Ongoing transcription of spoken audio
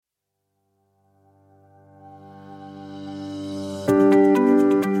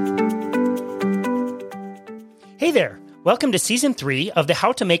Hey there! Welcome to Season 3 of the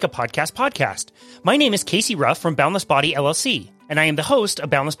How to Make a Podcast podcast. My name is Casey Ruff from Boundless Body LLC, and I am the host of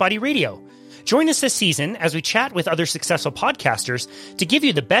Boundless Body Radio. Join us this season as we chat with other successful podcasters to give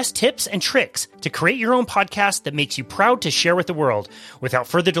you the best tips and tricks to create your own podcast that makes you proud to share with the world. Without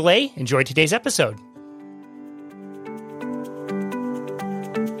further delay, enjoy today's episode.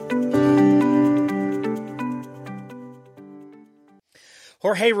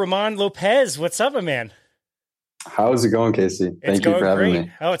 Jorge Ramon Lopez, what's up, my man? How's it going, Casey? Thank you for having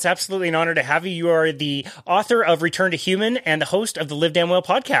me. Oh, it's absolutely an honor to have you. You are the author of Return to Human and the host of the Live Damn Well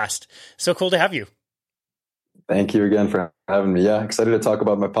podcast. So cool to have you. Thank you again for having me. Yeah, excited to talk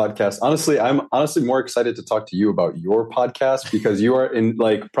about my podcast. Honestly, I'm more excited to talk to you about your podcast because you are in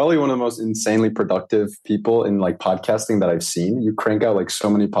probably one of the most insanely productive people in podcasting that I've seen. You crank out so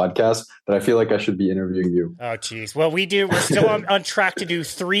many podcasts that I feel like I should be interviewing you. Oh, geez. Well, we're still on track to do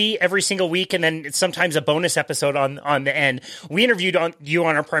 3 every single week, and then sometimes a bonus episode on the end. We interviewed you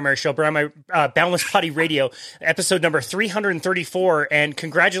on our primary show, but on my Boundless Body Radio, episode number 334, and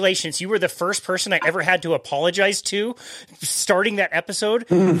congratulations, you were the first person I ever had to apologize to starting that episode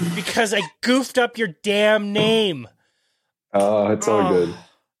because I goofed up your damn name. Oh, it's all good.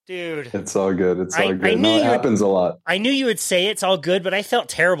 Dude. It's all good. It's all good. It happens a lot. I knew you would say it's all good, but I felt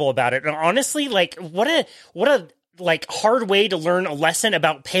terrible about it. And honestly, what a hard way to learn a lesson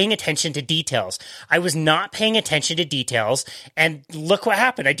about paying attention to details. I was not paying attention to details, and look what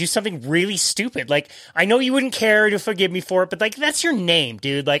happened. I do something really stupid. I know you wouldn't care to forgive me for it, but that's your name,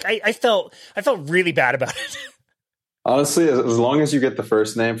 dude. I felt really bad about it. Honestly, as long as you get the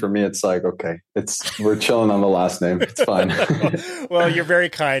first name, for me, it's okay. We're chilling on the last name. It's fine. Well, you're very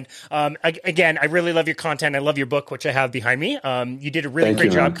kind. Again, I really love your content. I love your book, which I have behind me. You did a really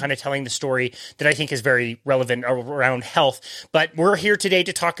great job kind of telling the story that I think is very relevant around health. But we're here today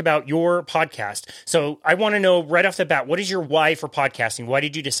to talk about your podcast. So I want to know right off the bat, what is your why for podcasting? Why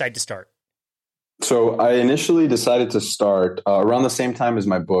did you decide to start? So I initially decided to start around the same time as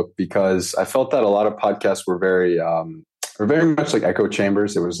my book because I felt that a lot of podcasts were very much like echo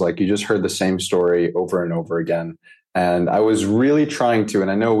chambers. It was you just heard the same story over and over again. And I was really trying to, and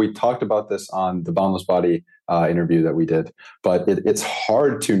I know we talked about this on the Boundless Body interview that we did, but it's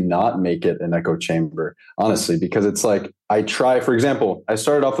hard to not make it an echo chamber, honestly, because it's I try, for example, I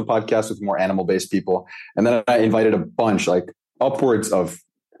started off the podcast with more animal-based people, and then I invited a bunch, upwards of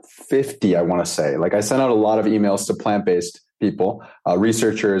 50, I want to say. I sent out a lot of emails to plant-based people,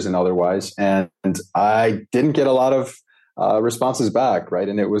 researchers and otherwise, and I didn't get a lot of responses back, right?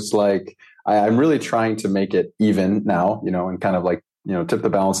 And it was I'm really trying to make it even now, and kind of tip the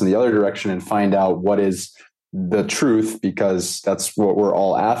balance in the other direction and find out what is the truth, because that's what we're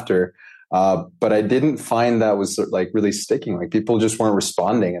all after. But I didn't find that was really sticking. People just weren't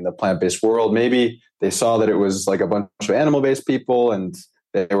responding in the plant-based world. Maybe they saw that it was a bunch of animal-based people and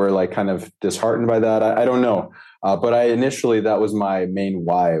they were kind of disheartened by that. I don't know. But initially, that was my main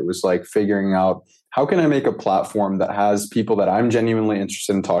why. It was figuring out how can I make a platform that has people that I'm genuinely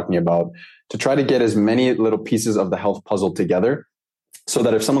interested in talking about to try to get as many little pieces of the health puzzle together so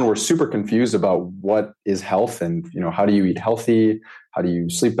that if someone were super confused about what is health and, how do you eat healthy? How do you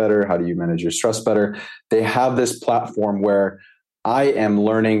sleep better? How do you manage your stress better? They have this platform where I am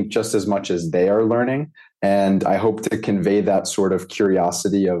learning just as much as they are learning. And I hope to convey that sort of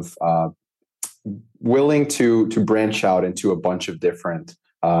curiosity of willing to branch out into a bunch of different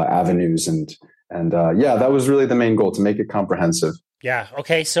avenues. And that was really the main goal, to make it comprehensive. Yeah.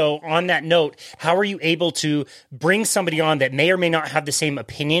 Okay. So on that note, how are you able to bring somebody on that may or may not have the same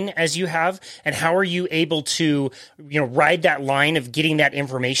opinion as you have? And how are you able to, ride that line of getting that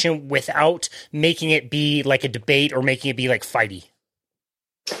information without making it be like a debate or making it be fighty?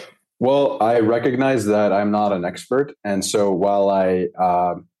 Well, I recognize that I'm not an expert. And so while I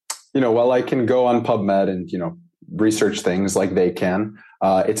can go on PubMed and, research things like they can,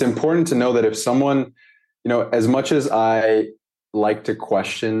 it's important to know that if someone, as much as I like to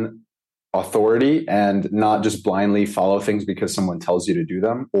question authority and not just blindly follow things because someone tells you to do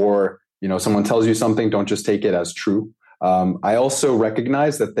them, or, someone tells you something, don't just take it as true. I also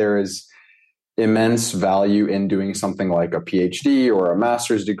recognize that there is immense value in doing something like a PhD or a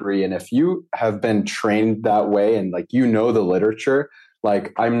master's degree. And if you have been trained that way and the literature,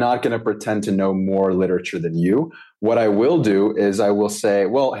 I'm not going to pretend to know more literature than you. What I will do is I will say,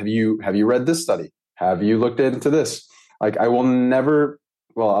 well, have you read this study? Have you looked into this? I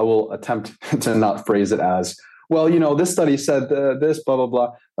will attempt to not phrase it as, well, this study said this, blah, blah,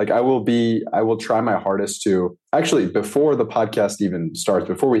 blah. Like I will try my hardest to actually, before the podcast even starts,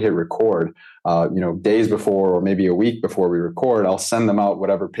 before we hit record, days before, or maybe a week before we record, I'll send them out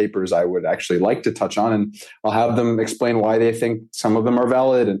whatever papers I would actually like to touch on. And I'll have them explain why they think some of them are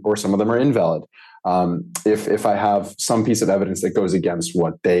valid or some of them are invalid. If I have some piece of evidence that goes against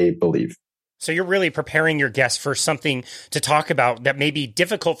what they believe. So you're really preparing your guests for something to talk about that may be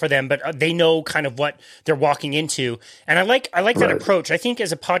difficult for them, but they know kind of what they're walking into. And I like that approach. I think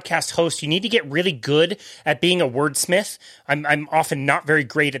as a podcast host, you need to get really good at being a wordsmith. I'm often not very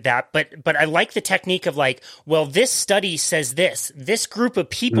great at that, but I like the technique of like, well, this study says this group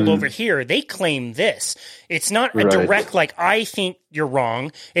of people over here, they claim this. It's not a direct, like, I think you're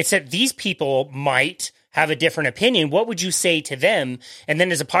wrong. It's that these people might have a different opinion. What would you say to them? And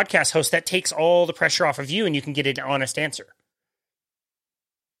then as a podcast host, that takes all the pressure off of you and you can get an honest answer.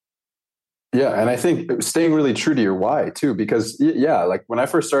 Yeah. And I think staying really true to your why too, because like when I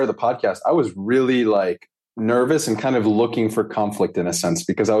first started the podcast, I was really like nervous and kind of looking for conflict in a sense,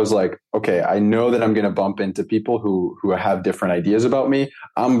 because I was like, okay, I know that I'm going to bump into people who have different ideas about me.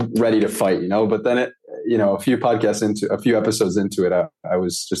 I'm ready to fight, but then a few episodes into it, I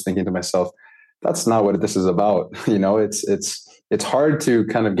was just thinking to myself, that's not what this is about. It's hard to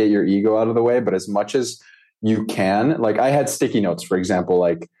kind of get your ego out of the way, but as much as you can, like I had sticky notes, for example,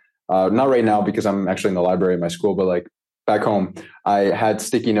 like not right now because I'm actually in the library at my school, but like back home, I had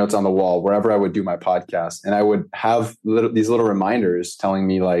sticky notes on the wall wherever I would do my podcast. And I would have these little reminders telling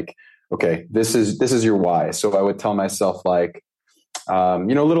me like, okay, this is your why. So I would tell myself like,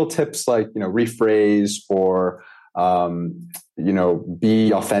 little tips like, rephrase or,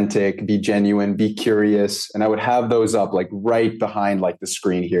 be authentic, be genuine, be curious. And I would have those up like right behind like the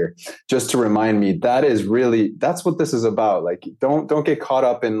screen here, just to remind me that's what this is about. Like, don't get caught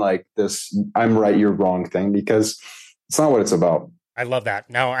up in like this, I'm right, you're wrong thing, because it's not what it's about. I love that.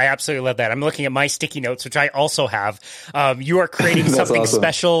 No, I absolutely love that. I'm looking at my sticky notes, which I also have. You are creating something awesome.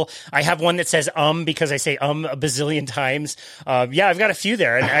 Special. I have one that says because I say a bazillion times. I've got a few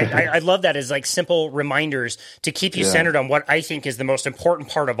there. And I love that as like simple reminders to keep you centered on what I think is the most important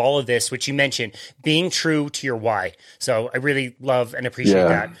part of all of this, which you mentioned, being true to your why. So I really love and appreciate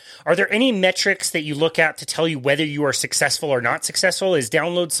that. Are there any metrics that you look at to tell you whether you are successful or not successful? Is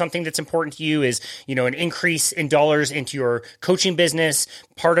download something that's important to you? Is, an increase in dollars into your coaching business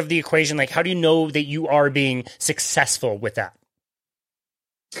part of the equation? Like, how do you know that you are being successful with that?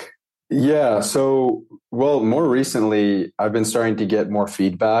 Yeah. So, more recently, I've been starting to get more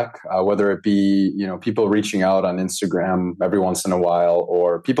feedback, whether it be, people reaching out on Instagram every once in a while,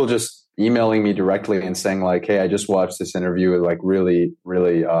 or people just emailing me directly and saying like, hey, I just watched this interview. It like really,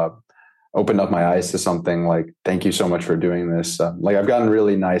 really, opened up my eyes to something. Like, thank you so much for doing this. Like I've gotten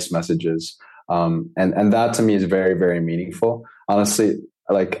really nice messages. And that to me is very, very meaningful. Honestly,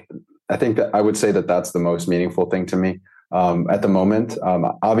 like, I think that I would say that that's the most meaningful thing to me, at the moment.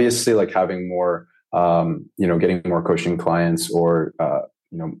 Obviously like having more, getting more coaching clients or,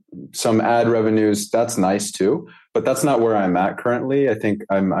 some ad revenues, that's nice too, but that's not where I'm at currently. I think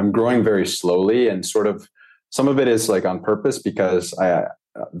I'm growing very slowly, and sort of some of it is like on purpose, because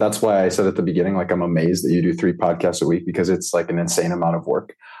that's why I said at the beginning, like, I'm amazed that you do 3 podcasts a week, because it's like an insane amount of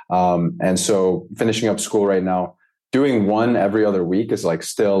work. And so finishing up school right now, doing one every other week is like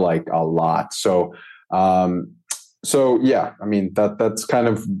still like a lot. So yeah, I mean, that's kind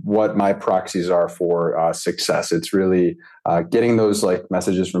of what my proxies are for success. It's really getting those like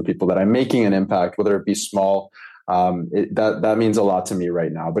messages from people that I'm making an impact, whether it be small. That means a lot to me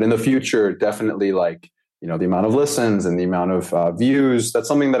right now. But in the future, definitely like, the amount of listens and the amount of views, that's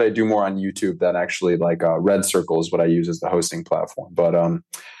something that I do more on YouTube than actually like Red Circle is what I use as the hosting platform. But on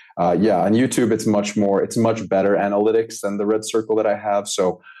YouTube, it's much better analytics than the Red Circle that I have.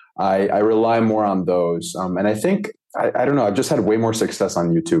 So I rely more on those. And I think, I don't know, I've just had way more success on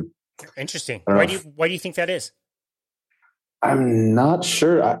YouTube. Interesting. Why do you think that is? I'm not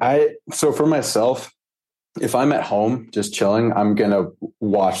sure. So for myself, if I'm at home just chilling, I'm going to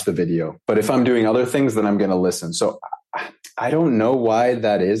watch the video. But if I'm doing other things, then I'm going to listen. So I don't know why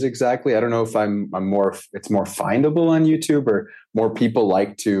that is exactly. I don't know if it's more findable on YouTube, or more people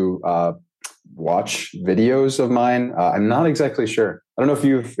like to watch videos of mine. I'm not exactly sure. I don't know if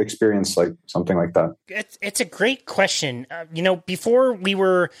you've experienced like something like that. It's a great question. Before we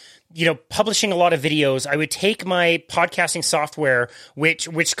were, publishing a lot of videos, I would take my podcasting software,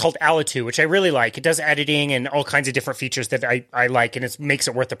 which called Alitu, which I really like. It does editing and all kinds of different features that I like, and it makes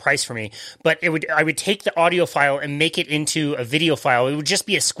it worth the price for me. But I would take the audio file and make it into a video file. It would just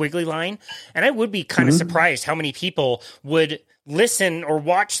be a squiggly line. And I would be kind of surprised how many people would listen or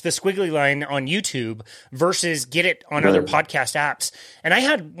watch the squiggly line on YouTube versus get it on other podcast apps. And I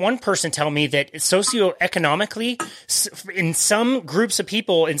had one person tell me that socioeconomically, in some groups of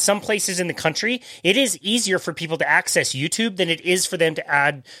people, in some places in the country, it is easier for people to access YouTube than it is for them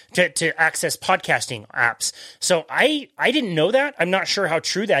to access podcasting apps. So I didn't know that. I'm not sure how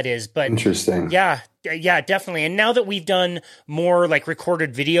true that is, but interesting. Yeah, definitely. And now that we've done more like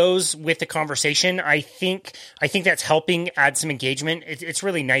recorded videos with the conversation, I think that's helping add some engagement. It's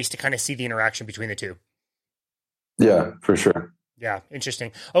really nice to kind of see the interaction between the two. Yeah, for sure. Yeah,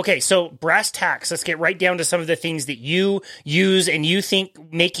 interesting. Okay, so brass tacks. Let's get right down to some of the things that you use and you think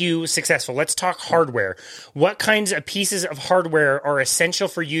make you successful. Let's talk hardware. What kinds of pieces of hardware are essential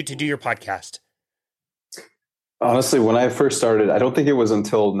for you to do your podcast? Honestly, when I first started, I don't think it was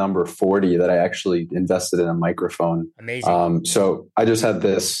until number 40 that I actually invested in a microphone. Amazing. So I just had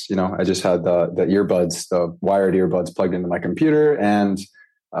this, I just had the earbuds, the wired earbuds plugged into my computer, and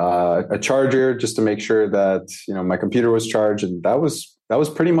a charger just to make sure that, my computer was charged. And that was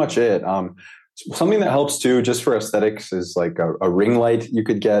pretty much it. Something that helps too, just for aesthetics, is like a ring light you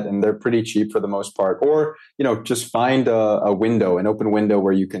could get, and they're pretty cheap for the most part. Or, just find a window, an open window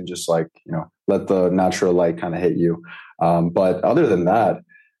where you can just let the natural light kind of hit you. But other than that,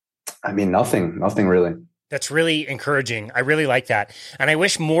 I mean, nothing really. That's really encouraging. I really like that. And I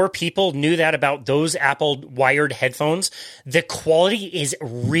wish more people knew that about those Apple wired headphones. The quality is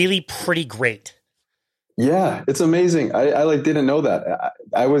really pretty great. Yeah, it's amazing. I didn't know that.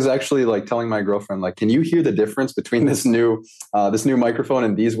 I was actually telling my girlfriend, can you hear the difference between this new microphone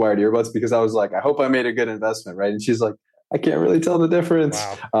and these wired earbuds? Because I was like, I hope I made a good investment, right? And she's like, I can't really tell the difference.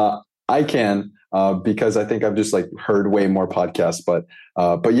 Wow. I can, because I think I've just heard way more podcasts, but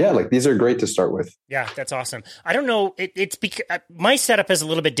yeah, these are great to start with. Yeah, that's awesome. I don't know. It's because my setup is a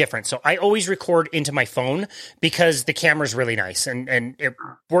little bit different. So I always record into my phone because the camera's really nice and it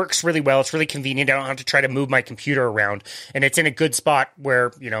works really well. It's really convenient. I don't have to try to move my computer around, and it's in a good spot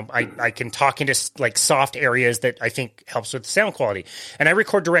where, I can talk into soft areas that I think helps with the sound quality. And I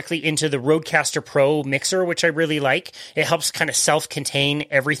record directly into the Rodecaster Pro mixer, which I really like. It helps kind of self-contain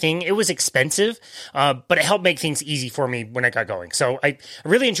everything. It was expensive, but it helped make things easy for me when I got going. So I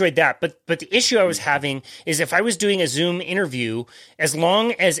really enjoyed that. But the issue I was having is if I was doing a Zoom interview, as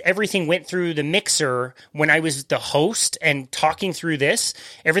long as everything went through the mixer when I was the host and talking through this,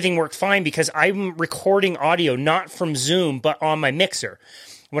 everything worked fine because I'm recording audio not from Zoom, but on my mixer.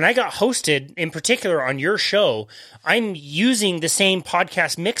 When I got hosted, in particular on your show, I'm using the same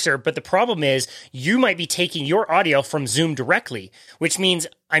podcast mixer, but the problem is you might be taking your audio from Zoom directly, which means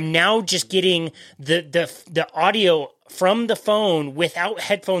I'm now just getting the audio from the phone without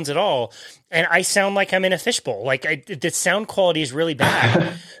headphones at all, and I sound like I'm in a fishbowl. The sound quality is really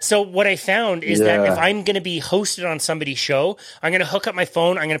bad. So what I found is that if I'm going to be hosted on somebody's show, I'm going to hook up my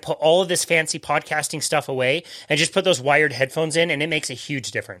phone, I'm going to put all of this fancy podcasting stuff away, and just put those wired headphones in, and it makes a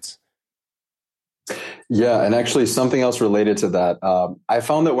huge difference. Yeah, and actually something else related to that. I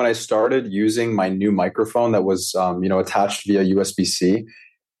found that when I started using my new microphone that was attached via USB-C,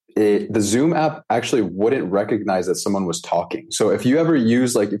 the Zoom app actually wouldn't recognize that someone was talking. So if you ever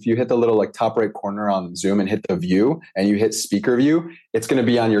use, if you hit the little top right corner on Zoom and hit the view and you hit speaker view, it's going to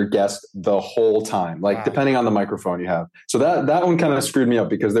be on your guest the whole time, wow. Depending on the microphone you have. So that one kind of screwed me up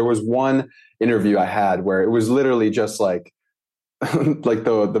because there was one interview I had where it was literally just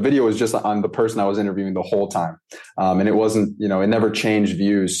the video was just on the person I was interviewing the whole time. And it wasn't, it never changed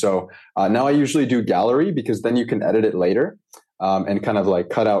views. So now I usually do gallery because then you can edit it later. And kind of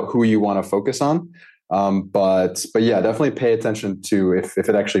cut out who you want to focus on. But yeah, definitely pay attention to if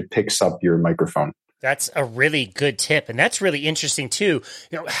it actually picks up your microphone. That's a really good tip. And that's really interesting too.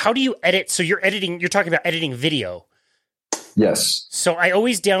 How do you edit? So you're talking about editing video. Yes. So I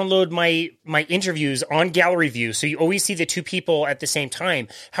always download my interviews on gallery view. So you always see the two people at the same time.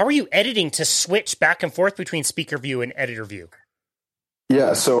 How are you editing to switch back and forth between speaker view and editor view?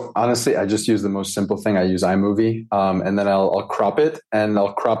 Yeah, so honestly, I just use the most simple thing. I use iMovie, and then I'll crop it, and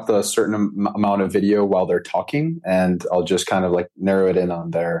I'll crop the certain amount of video while they're talking, and I'll just kind of narrow it in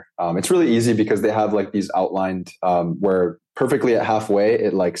on there. It's really easy because they have these outlined where perfectly at halfway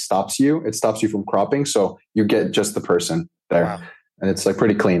it stops you. It stops you from cropping, so you get just the person there. Wow. And it's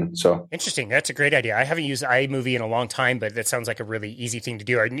pretty clean. So interesting. That's a great idea. I haven't used iMovie in a long time, but that sounds like a really easy thing to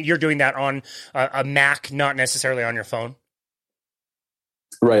do. You're doing that on a Mac, not necessarily on your phone.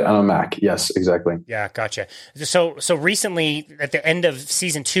 Right, on a Mac. Yes, exactly. Yeah, gotcha. So recently, at the end of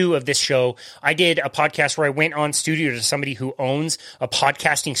season 2 of this show, I did a podcast where I went on studio to somebody who owns a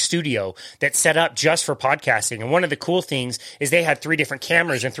podcasting studio that's set up just for podcasting. And one of the cool things is they had 3 different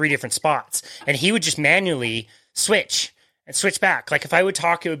cameras in 3 different spots, and he would just manually switch. and switch back. Like if I would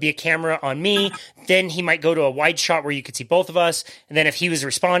talk, it would be a camera on me. Then he might go to a wide shot where you could see both of us. And then if he was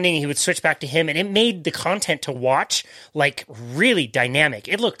responding, he would switch back to him. And it made the content to watch like really dynamic.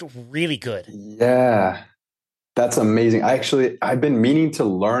 It looked really good. Yeah. That's amazing. I've been meaning to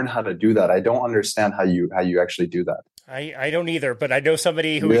learn how to do that. I don't understand how you actually do that. I don't either, but I know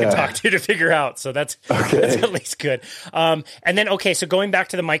somebody who we can talk to figure out. So that's at least good. And then, okay, so going back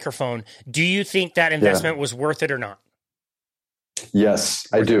to the microphone, do you think that investment was worth it or not? Yes,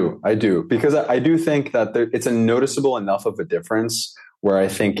 I do. Because I do think that it's a noticeable enough of a difference where I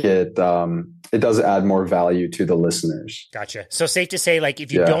think it does add more value to the listeners. Gotcha. So safe to say, like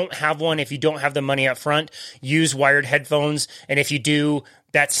if you don't have one, if you don't have the money up front, use wired headphones. And if you do,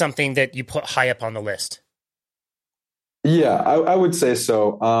 that's something that you put high up on the list. Yeah, I would say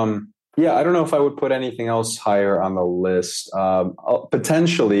so. I don't know if I would put anything else higher on the list.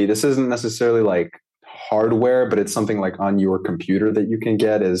 Potentially, this isn't necessarily like hardware, but it's something like on your computer that you can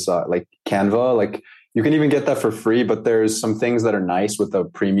get is like Canva. Like you can even get that for free, but there's some things that are nice with the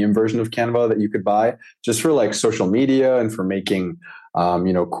premium version of Canva that you could buy just for like social media and for making,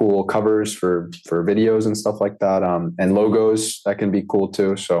 cool covers for videos and stuff like that. And logos that can be cool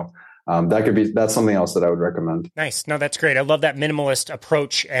too. So that's something else that I would recommend. Nice. No, that's great. I love that minimalist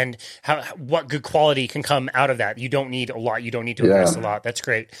approach and what good quality can come out of that. You don't need a lot. You don't need to invest a lot. That's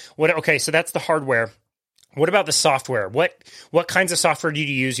great. Okay. So that's the hardware. What about the software? What kinds of software do you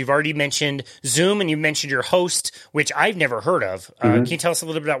use? You've already mentioned Zoom and you mentioned your host, which I've never heard of. Can you tell us a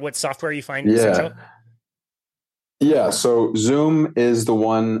little bit about what software you find essential? Yeah. So Zoom is the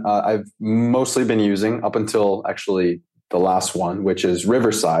one I've mostly been using up until actually the last one, which is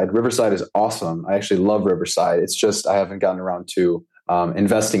Riverside. Riverside is awesome. I actually love Riverside. It's just I haven't gotten around to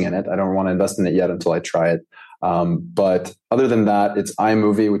investing in it. I don't want to invest in it yet until I try it. But other than that, it's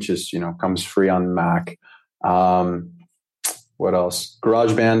iMovie, which is comes free on Mac. What else?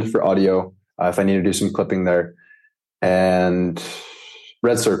 GarageBand for audio if I need to do some clipping there, and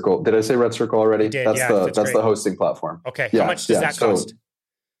Red Circle. Did I say Red Circle already? That's the hosting platform. Okay. How much does that cost?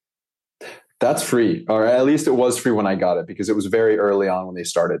 That's free, or at least it was free when I got it because it was very early on when they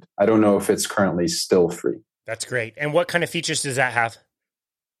started. I don't know if it's currently still free. That's great. And what kind of features does that have?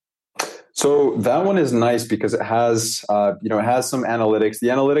 So that one is nice because it has, it has some analytics. The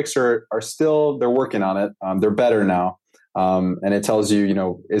analytics are still, they're working on it. They're better now. And it tells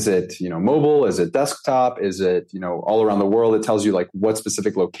you, is it, mobile? Is it desktop? Is it, all around the world? It tells you like what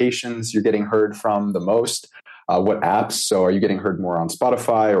specific locations you're getting heard from the most, what apps. So are you getting heard more on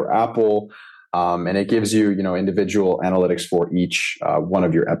Spotify or Apple? And it gives you, individual analytics for each one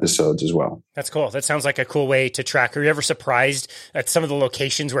of your episodes as well. That's cool. That sounds like a cool way to track. Are you ever surprised at some of the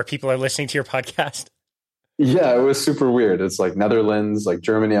locations where people are listening to your podcast? Yeah, it was super weird. It's like Netherlands, like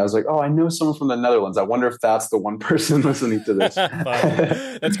Germany. I was like, oh, I know someone from the Netherlands. I wonder if that's the one person listening to this.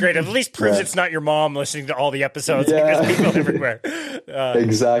 That's great. It at least proves it's not your mom listening to all the episodes because people everywhere.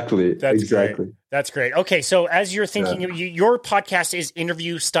 Exactly. Great. That's great. Okay, so as you're thinking, your podcast is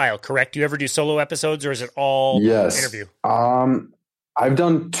interview style, correct? Do you ever do solo episodes or is it all interview? I've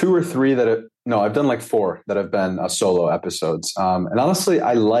done 2 or 3 I've done like 4 that have been solo episodes. And honestly,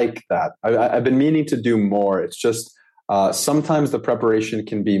 I like that. I've been meaning to do more. It's just sometimes the preparation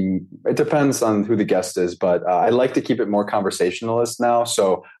it depends on who the guest is, but I like to keep it more conversationalist now.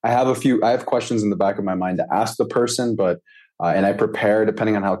 So I have questions in the back of my mind to ask the person, and I prepare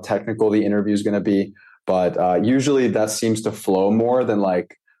depending on how technical the interview is going to be. But usually that seems to flow more than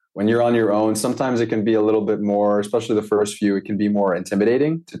like, when you're on your own, sometimes it can be a little bit more, especially the first few, it can be more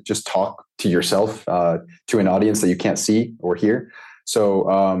intimidating to just talk to yourself, to an audience that you can't see or hear. So,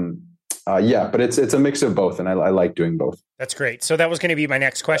 but it's a mix of both, and I like doing both. That's great. So that was going to be my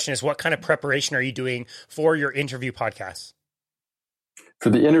next question is what kind of preparation are you doing for your interview podcasts? For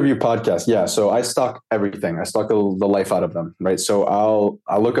the interview podcast, so I stalk everything. I stalk the life out of them, right? So I'll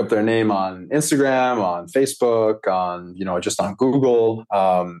look up their name on Instagram, on Facebook, on just on Google,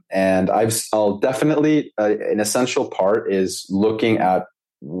 and I'll definitely an essential part is looking at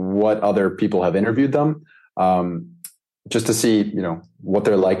what other people have interviewed them, just to see what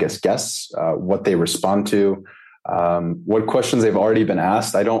they're like as guests, what they respond to, what questions they've already been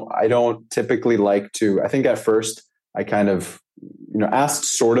asked. I don't typically like to. I think at first I kind of asked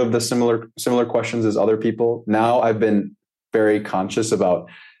sort of the similar questions as other people. Now I've been very conscious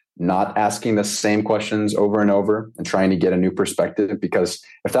about not asking the same questions over and over and trying to get a new perspective, because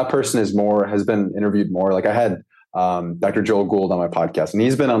if that person has been interviewed more, like I had Dr. Joel Gould on my podcast, and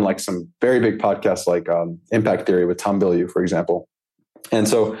he's been on like some very big podcasts like Impact Theory with Tom Bilyeu, for example. And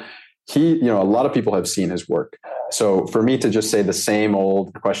so a lot of people have seen his work. So for me to just say the same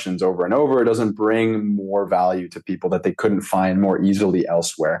old questions over and over, it doesn't bring more value to people that they couldn't find more easily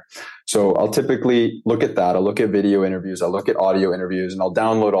elsewhere. So I'll typically look at that. I'll look at video interviews. I'll look at audio interviews, and I'll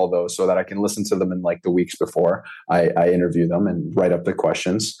download all those so that I can listen to them in like the weeks before I interview them and write up the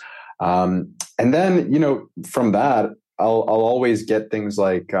questions. And then, from that, I'll always get things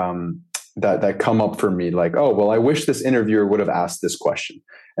like, that come up for me, like, oh, well, I wish this interviewer would have asked this question.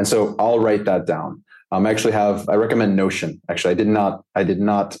 And so I'll write that down. I recommend Notion. Actually, I did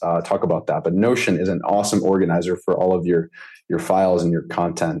not talk about that, but Notion is an awesome organizer for all of your files and your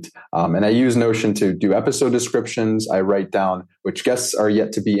content. And I use Notion to do episode descriptions. I write down which guests are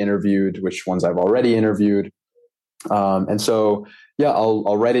yet to be interviewed, which ones I've already interviewed. And so, yeah,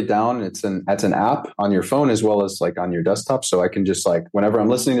 I'll write it down. It's an app on your phone as well as like on your desktop. So I can just like, whenever I'm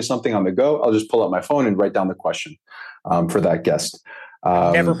listening to something on the go, I'll just pull up my phone and write down the question for that guest.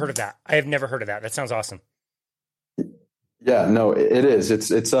 Never heard of that. I have never heard of that. That sounds awesome. Yeah, no, it is.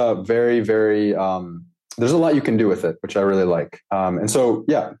 It's a very, very, there's a lot you can do with it, which I really like. And so,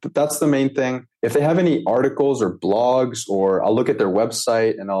 yeah, that's the main thing. If they have any articles or blogs, or I'll look at their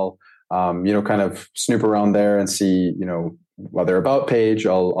website and I'll, kind of snoop around there and see, their about page.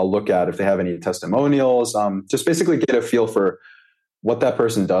 I'll look at if they have any testimonials, just basically get a feel for what that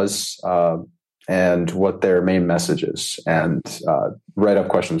person does, and what their main message is, and write up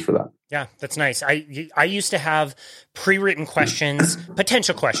questions for that. Yeah, that's nice. I used to have pre-written questions,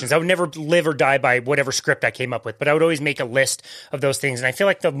 potential questions. I would never live or die by whatever script I came up with, but I would always make a list of those things. And I feel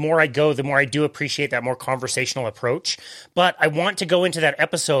like the more I go, the more I do appreciate that more conversational approach. But I want to go into that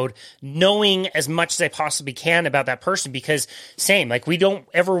episode knowing as much as I possibly can about that person, because like we don't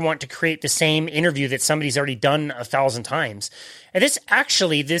ever want to create the same interview that somebody's already done 1,000 times. And this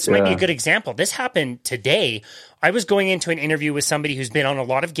might be a good example. This happened today. I was going into an interview with somebody who's been on a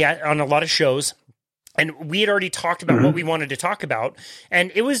lot of shows, and we had already talked about what we wanted to talk about,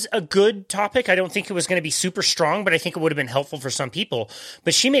 and it was a good topic. I don't think it was going to be super strong, but I think it would have been helpful for some people.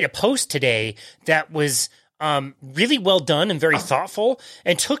 But she made a post today that was really well done and very thoughtful,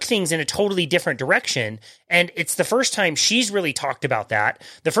 and took things in a totally different direction. And it's the first time she's really talked about that.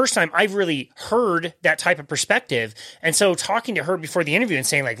 The first time I've really heard that type of perspective. And so talking to her before the interview and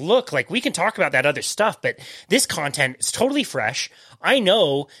saying like, look, like we can talk about that other stuff, but this content is totally fresh. I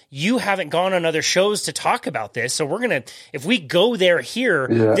know you haven't gone on other shows to talk about this. So if we go here,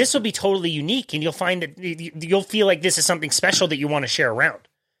 this will be totally unique, and you'll find that you'll feel like this is something special that you want to share around.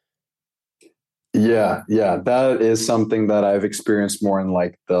 Yeah, that is something that I've experienced more in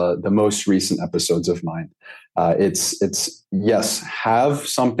like the most recent episodes of mine. It's yes, have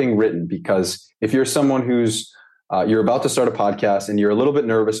something written, because if you're someone who's you're about to start a podcast and you're a little bit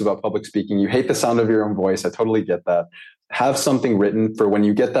nervous about public speaking, you hate the sound of your own voice, I totally get that. Have something written for when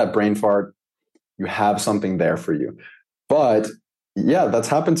you get that brain fart, you have something there for you. But yeah, that's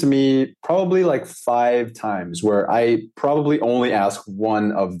happened to me probably like 5 times, where I probably only ask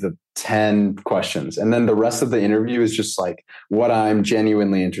one of the 10 questions. And then the rest of the interview is just like what I'm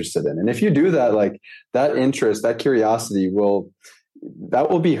genuinely interested in. And if you do that, like that interest, that curiosity will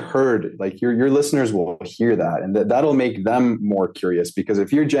be heard. Like your listeners will hear that, and that'll make them more curious, because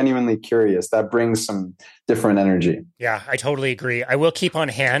if you're genuinely curious, that brings some different energy. Yeah, I totally agree. I will keep on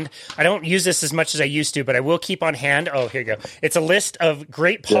hand. I don't use this as much as I used to, but I will keep on hand. Oh, here you go. It's a list of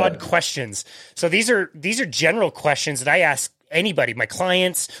great pod questions. So these are general questions that I ask anybody, my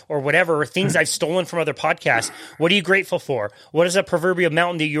clients or whatever, things I've stolen from other podcasts. What are you grateful for? What is a proverbial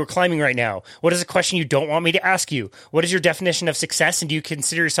mountain that you're climbing right now? What is a question you don't want me to ask you? What is your definition of success? And do you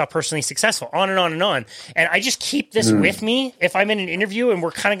consider yourself personally successful? On and on and on. And I just keep this with me if I'm in an interview and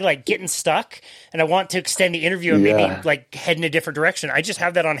we're kind of like getting stuck and I want to extend the interview and maybe like head in a different direction. I just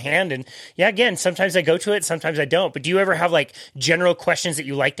have that on hand. And yeah, again, sometimes I go to it, sometimes I don't. But do you ever have like general questions that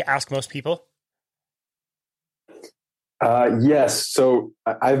you like to ask most people? Yes. So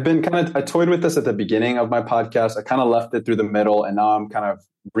I've been I toyed with this at the beginning of my podcast. I kind of left it through the middle, and now I'm kind of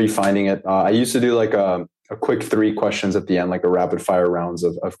refining it. I used to do like a quick 3 questions at the end, like a rapid fire rounds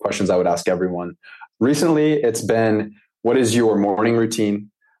of questions I would ask everyone. Recently, it's been, what is your morning routine?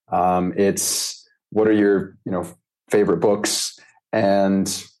 It's what are your, favorite books? And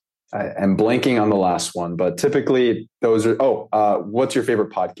I'm blanking on the last one, but typically those are, what's your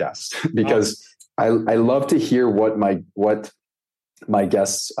favorite podcast? Because I love to hear what my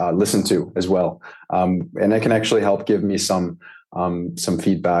guests listen to as well, and it can actually help give me some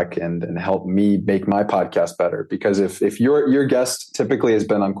feedback and help me make my podcast better. Because if your guest typically has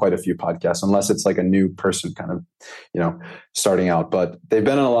been on quite a few podcasts, unless it's like a new person kind of starting out, but they've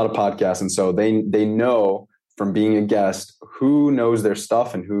been on a lot of podcasts, and so they know from being a guest who knows their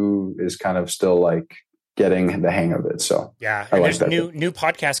stuff and who is kind of still like getting the hang of it. So yeah, I and like there's that. new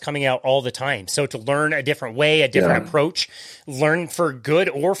podcasts coming out all the time. So to learn a different way, a different approach, learn for good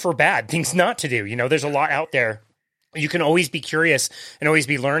or for bad, things not to do. There's a lot out there. You can always be curious and always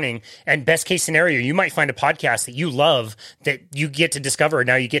be learning. And best case scenario, you might find a podcast that you love that you get to discover. And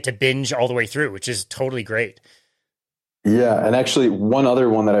now you get to binge all the way through, which is totally great. Yeah, and actually, one other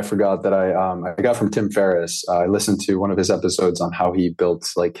one that I forgot that I got from Tim Ferriss. I listened to one of his episodes on how he built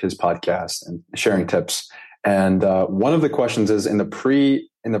like his podcast and sharing tips. And one of the questions is in the pre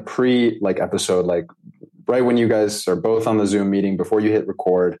like episode, like right when you guys are both on the Zoom meeting before you hit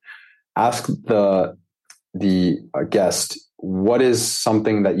record, ask the guest, what is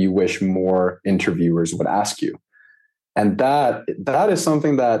something that you wish more interviewers would ask you? And that is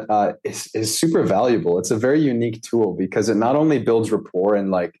something that is super valuable. It's a very unique tool because it not only builds rapport and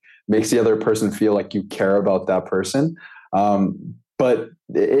like makes the other person feel like you care about that person, but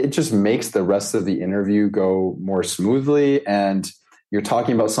it just makes the rest of the interview go more smoothly. And you're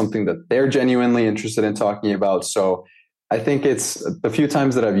talking about something that they're genuinely interested in talking about. So I think it's the few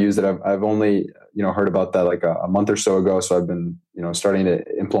times that I've used it, I've only, heard about that like a month or so ago. So I've been, starting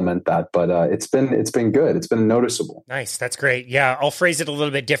to implement that, but it's been good. It's been noticeable. Nice. That's great. Yeah. I'll phrase it a little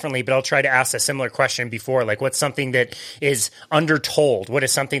bit differently, but I'll try to ask a similar question before, like what's something that is undertold? What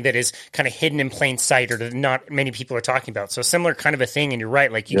is something that is kind of hidden in plain sight or that not many people are talking about? So similar kind of a thing. And you're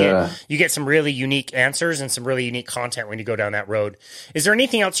right. Like you get some really unique answers and some really unique content when you go down that road. Is there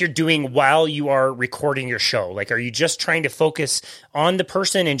anything else you're doing while you are recording your show? Like, are you just trying to focus on the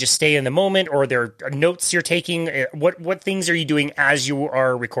person and just stay in the moment, or are there notes you're taking? What things are you doing as you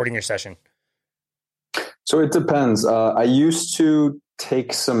are recording your session? So it depends. I used to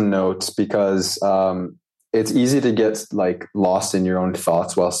take some notes because it's easy to get like lost in your own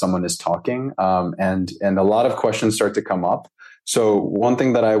thoughts while someone is talking, and a lot of questions start to come up. So one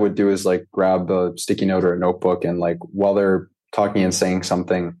thing that I would do is like grab a sticky note or a notebook, and like while they're talking and saying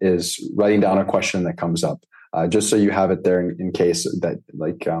something, is writing down a question that comes up, just so you have it there in case that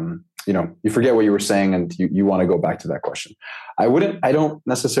like you forget what you were saying and you want to go back to that question. I don't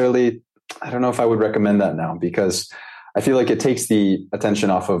know if I would recommend that now because I feel like it takes the attention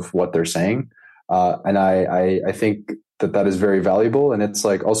off of what they're saying. And I think that is very valuable. And it's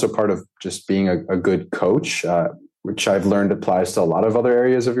like also part of just being a good coach, which I've learned applies to a lot of other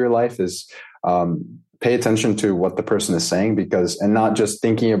areas of your life, is pay attention to what the person is saying and not just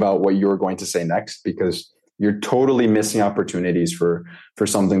thinking about what you're going to say next, because you're totally missing opportunities for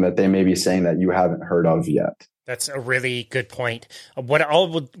something that they may be saying that you haven't heard of yet. That's a really good point. What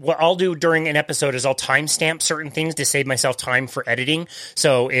I'll do during an episode is I'll timestamp certain things to save myself time for editing.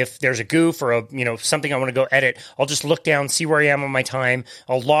 So if there's a goof or something I want to go edit, I'll just look down, see where I am on my time.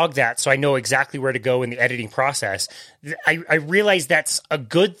 I'll log that so I know exactly where to go in the editing process. I realize that's a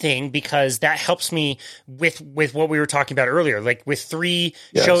good thing because that helps me with what we were talking about earlier. Like with 3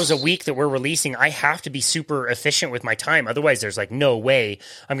 shows a week that we're releasing, I have to be super efficient with my time. Otherwise, there's like no way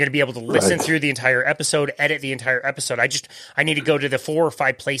I'm going to be able to listen through the entire episode, edit the entire episode. I need to go to the 4 or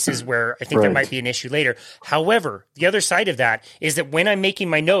 5 places where I think there might be an issue later. However, the other side of that is that when I'm making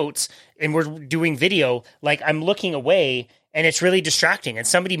my notes and we're doing video, like I'm looking away and it's really distracting. And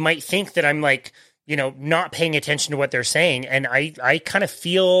somebody might think that I'm like, not paying attention to what they're saying. And I kind of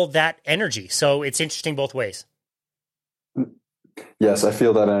feel that energy. So it's interesting both ways. Yes, I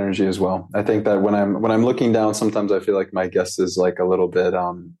feel that energy as well. I think that when I'm looking down, sometimes I feel like my guest is like a little bit,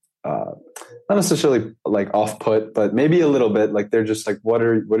 not necessarily like off put, but maybe a little bit like they're just like, what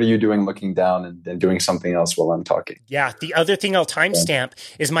are you doing looking down and doing something else while I'm talking? Yeah. The other thing I'll timestamp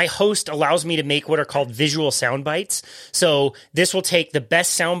is my host allows me to make what are called visual sound bites. So this will take the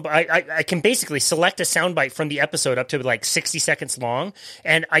best sound. I can basically select a sound bite from the episode up to like 60 seconds long,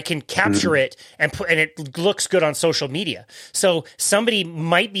 and I can capture it and it looks good on social media. So somebody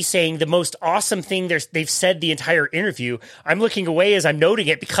might be saying the most awesome thing they've said the entire interview. I'm looking away as I'm noting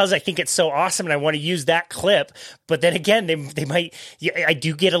it because I think it's so awesome and I want to use that clip. But then again, they might, I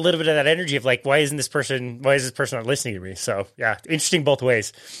do get a little bit of that energy of like, why is this person not listening to me? So yeah, interesting both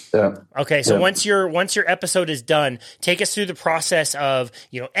ways. Yeah. Okay. So once your episode is done, take us through the process of,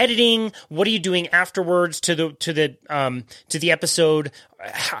 editing. What are you doing afterwards to the episode?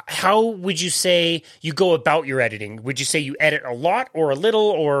 How would you say you go about your editing? Would you say you edit a lot or a little,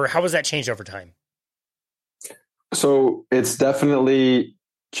 or how has that changed over time? So it's definitely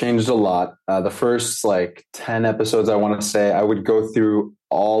changed a lot. The first like 10 episodes, I want to say, I would go through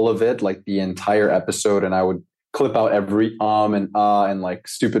all of it, like the entire episode, and I would clip out every and like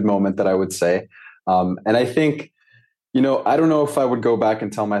stupid moment that I would say. And I think I don't know if I would go back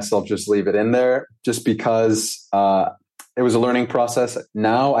and tell myself just leave it in there, just because it was a learning process.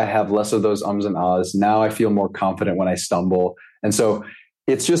 Now I have less of those ums and ahs. Now I feel more confident when I stumble. And so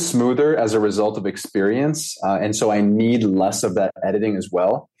it's just smoother as a result of experience. And so I need less of that editing as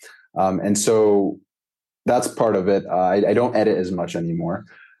well. And so that's part of it. I don't edit as much anymore.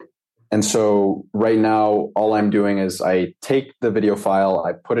 And so right now, all I'm doing is I take the video file,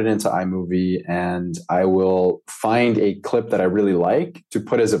 I put it into iMovie, and I will find a clip that I really like to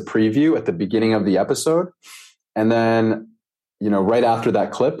put as a preview at the beginning of the episode. And then, right after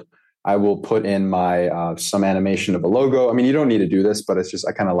that clip, I will put in my some animation of a logo. I mean, you don't need to do this, but it's just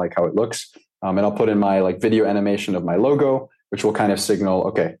I kind of like how it looks. And I'll put in my video animation of my logo, which will kind of signal,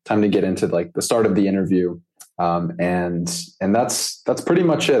 okay, time to get into the start of the interview. And that's pretty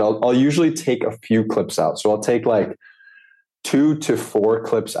much it. I'll usually take a few clips out. So I'll take 2 to 4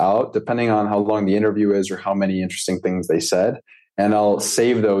 clips out, depending on how long the interview is or how many interesting things they said. And I'll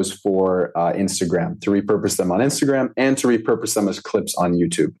save those for Instagram, to repurpose them on Instagram and to repurpose them as clips on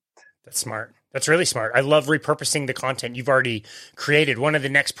YouTube. That's smart. That's really smart. I love repurposing the content you've already created. One of the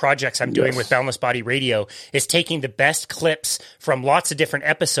next projects I'm doing with Boundless Body Radio is taking the best clips from lots of different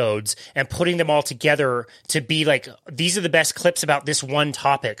episodes and putting them all together to be these are the best clips about this one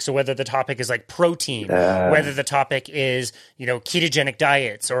topic. So whether the topic is protein, whether the topic is, ketogenic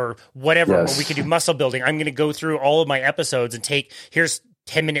diets or whatever, or we could do muscle building. I'm going to go through all of my episodes and here's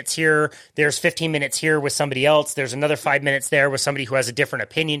 10 minutes here, there's 15 minutes here with somebody else, there's another 5 minutes there with somebody who has a different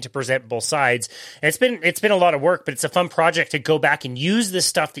opinion to present both sides. And it's been a lot of work, but it's a fun project to go back and use this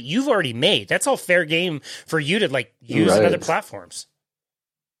stuff that you've already made. That's all fair game for you to use in other platforms.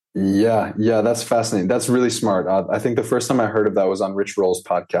 Yeah, that's fascinating. That's really smart. I think the first time I heard of that was on Rich Roll's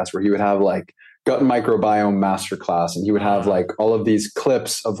podcast, where he would have gut microbiome masterclass, and he would have all of these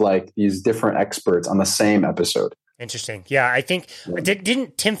clips of these different experts on the same episode. Interesting. Yeah, I think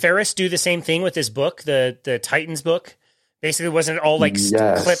didn't Tim Ferriss do the same thing with his book, the Titans book? Basically, wasn't it all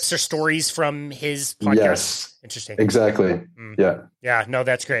clips or stories from his podcast? Yes. Interesting. Exactly. Yeah. Yeah. No,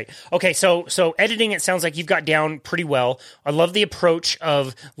 that's great. Okay. So editing, it sounds like you've got down pretty well. I love the approach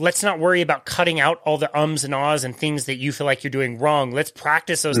of let's not worry about cutting out all the ums and ahs and things that you feel like you're doing wrong. Let's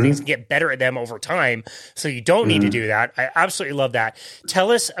practice those things and get better at them over time. So you don't need to do that. I absolutely love that.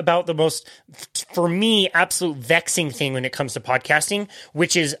 Tell us about the most, for me, absolute vexing thing when it comes to podcasting,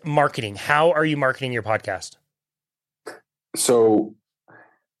 which is marketing. How are you marketing your podcast? So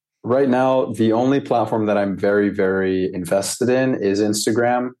right now, the only platform that I'm very, very invested in is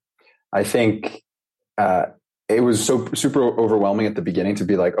Instagram. I think it was so super overwhelming at the beginning to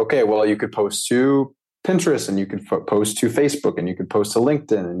be okay, well, you could post to Pinterest and you could post to Facebook and you could post to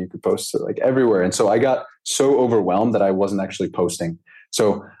LinkedIn and you could post to everywhere. And so I got so overwhelmed that I wasn't actually posting.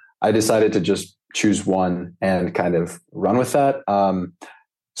 So I decided to just choose one and kind of run with that.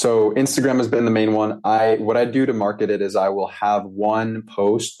 So Instagram has been the main one. What I do to market it is I will have one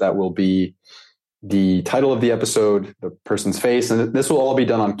post that will be the title of the episode, the person's face, and this will all be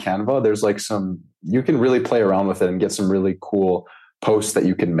done on Canva. There's you can really play around with it and get some really cool posts that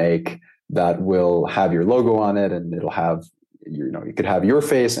you can make that will have your logo on it, and it'll have, you could have your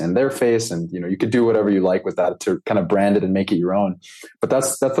face and their face, and you could do whatever you like with that to kind of brand it and make it your own. But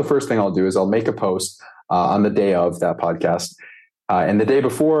that's the first thing I'll do is I'll make a post on the day of that podcast. And the day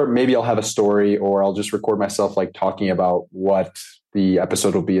before, maybe I'll have a story, or I'll just record myself talking about what the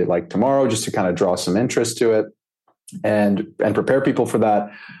episode will be like tomorrow, just to kind of draw some interest to it and prepare people for that.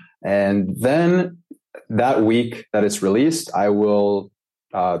 And then that week that it's released, I will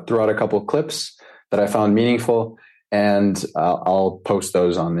throw out a couple of clips that I found meaningful, and I'll post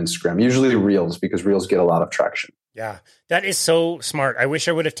those on Instagram, usually Reels, because Reels get a lot of traction. Yeah, that is so smart. I wish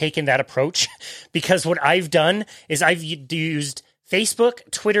I would have taken that approach, because what I've done is I've used Facebook,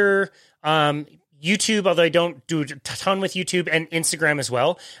 Twitter, YouTube, although I don't do a ton with YouTube, and Instagram as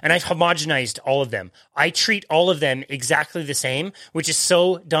well. And I've homogenized all of them. I treat all of them exactly the same, which is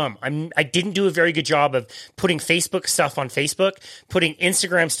so dumb. I didn't do a very good job of putting Facebook stuff on Facebook, putting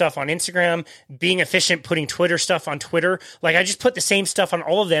Instagram stuff on Instagram, being efficient, putting Twitter stuff on Twitter. I just put the same stuff on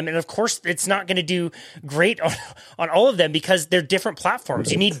all of them. And of course, it's not going to do great on all of them because they're different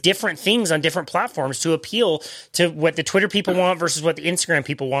platforms. You need different things on different platforms to appeal to what the Twitter people want versus what the Instagram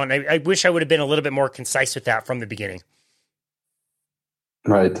people want. I wish I would have been a little bit more concise with that from the beginning.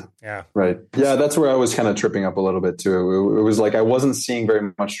 Right. Yeah. Right. Yeah. That's where I was kind of tripping up a little bit too. It was I wasn't seeing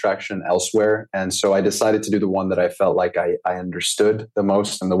very much traction elsewhere. And so I decided to do the one that I felt like I understood the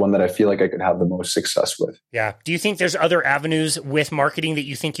most and the one that I feel like I could have the most success with. Yeah. Do you think there's other avenues with marketing that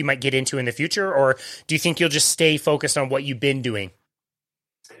you think you might get into in the future? Or do you think you'll just stay focused on what you've been doing?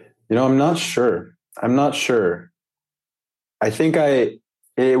 I'm not sure. I think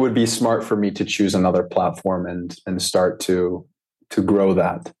it would be smart for me to choose another platform and start to grow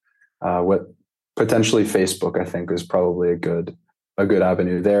that. What potentially Facebook, I think, is probably a good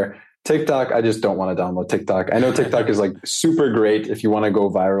avenue there. TikTok, I just don't want to download TikTok. I know TikTok is like super great if you want to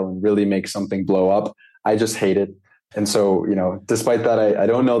go viral and really make something blow up. I just hate it. And so, despite that, I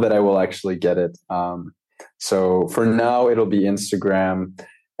don't know that I will actually get it. So for now, it'll be Instagram.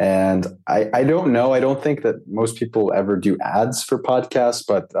 And I don't know. I don't think that most people ever do ads for podcasts,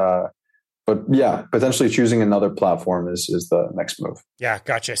 but yeah, potentially choosing another platform is the next move. Yeah,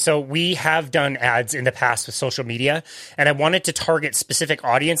 gotcha. So we have done ads in the past with social media, and I wanted to target specific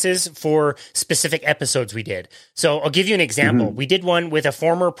audiences for specific episodes we did. So I'll give you an example. Mm-hmm. We did one with a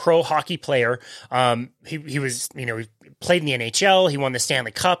former pro hockey player. He was, he played in the NHL. He won the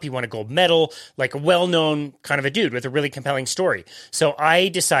Stanley Cup. He won a gold medal, like a well-known kind of a dude with a really compelling story. So I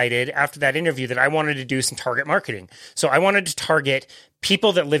decided after that interview that I wanted to do some target marketing. So I wanted to target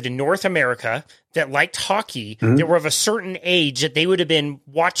people that lived in North America that liked hockey, mm-hmm. that were of a certain age that they would have been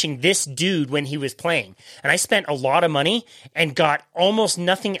watching this dude when he was playing. And I spent a lot of money and got almost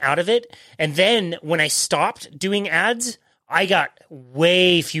nothing out of it. And then when I stopped doing ads, I got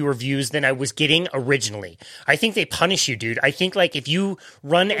way fewer views than I was getting originally. I think they punish you, dude. I think like if you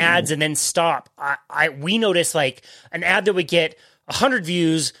run ads and then stop, we noticed like an ad that would get 100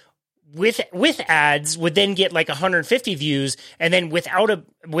 views with ads would then get like 150 views, and then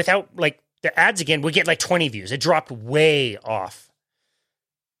without like the ads again would get like 20 views. It dropped way off.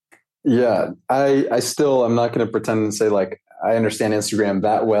 Yeah, I'm not going to pretend and say like I understand Instagram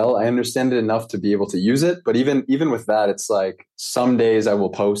that well. I understand it enough to be able to use it, but even with that, it's like some days I will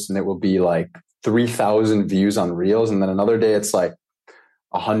post and it will be like 3,000 views on Reels, and then another day it's like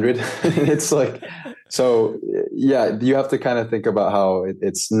 100. It's like, so yeah, you have to kind of think about how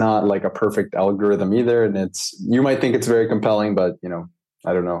it's not like a perfect algorithm either. And you might think it's very compelling, but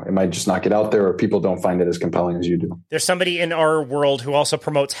I don't know. It might just not get out there, or people don't find it as compelling as you do. There's somebody in our world who also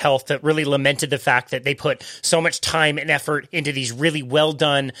promotes health that really lamented the fact that they put so much time and effort into these really well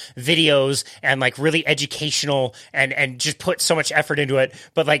done videos and like really educational and just put so much effort into it.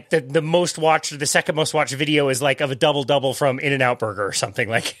 But like the most watched, the second most watched video is like of a double from In-N-Out Burger or something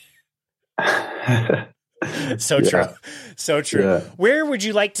like. So true. So true. Yeah. Where would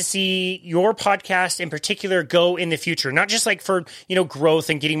you like to see your podcast in particular go in the future? Not just like for, growth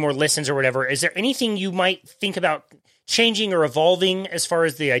and getting more listens or whatever. Is there anything you might think about changing or evolving as far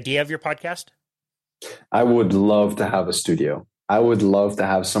as the idea of your podcast? I would love to have a studio. I would love to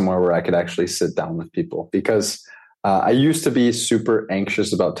have somewhere where I could actually sit down with people, because I used to be super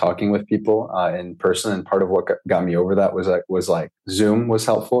anxious about talking with people in person. And part of what got me over that was like Zoom was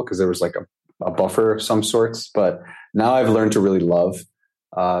helpful because there was like a buffer of some sorts. But now I've learned to really love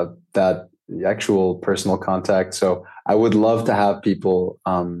that actual personal contact. So I would love to have people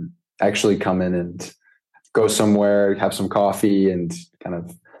actually come in and go somewhere, have some coffee, and kind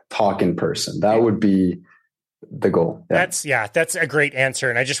of talk in person. That would be the goal. Yeah. That's a great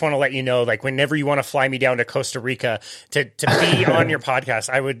answer. And I just want to let you know, like, whenever you want to fly me down to Costa Rica to be on your podcast,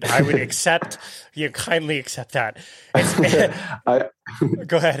 I would accept, kindly accept that.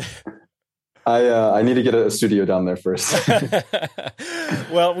 Go ahead. I need to get a studio down there first.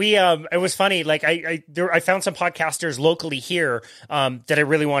 Well, it was funny. Like I found some podcasters locally here that I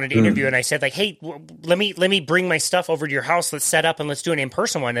really wanted to interview, and I said like, hey, let me bring my stuff over to your house. Let's set up and let's do an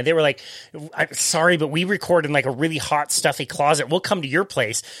in-person one. And they were like, sorry, but we record in like a really hot, stuffy closet. We'll come to your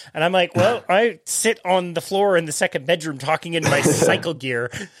place. And I'm like, well, I sit on the floor in the second bedroom talking in my cycle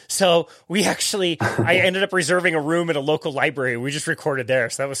gear. So I ended up reserving a room at a local library. We just recorded there.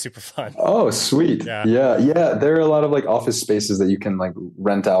 So that was super fun. Oh, sweet. Yeah. There are a lot of like office spaces that you can like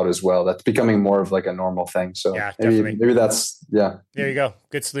rent out as well. That's becoming more of like a normal thing. So maybe that's, yeah. There you go.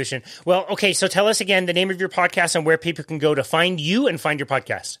 Good solution. Well, okay. So tell us again the name of your podcast and where people can go to find you and find your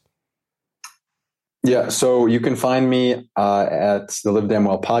podcast. Yeah. So you can find me at the Live Damn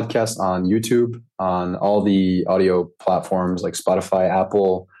Well podcast on YouTube, on all the audio platforms like Spotify,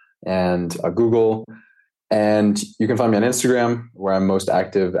 Apple, and Google. And you can find me on Instagram, where I'm most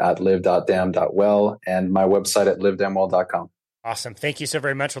active at live.damn.well, and my website at livedamnwell.com. Awesome. Thank you so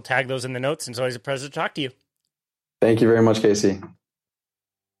very much. We'll tag those in the notes. And it's always a pleasure to talk to you. Thank you very much, Casey.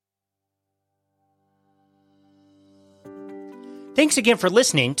 Thanks again for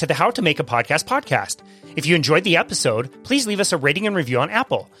listening to the How to Make a podcast. If you enjoyed the episode, please leave us a rating and review on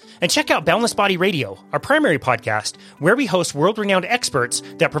Apple. And check out Boundless Body Radio, our primary podcast, where we host world-renowned experts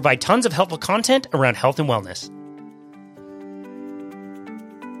that provide tons of helpful content around health and wellness.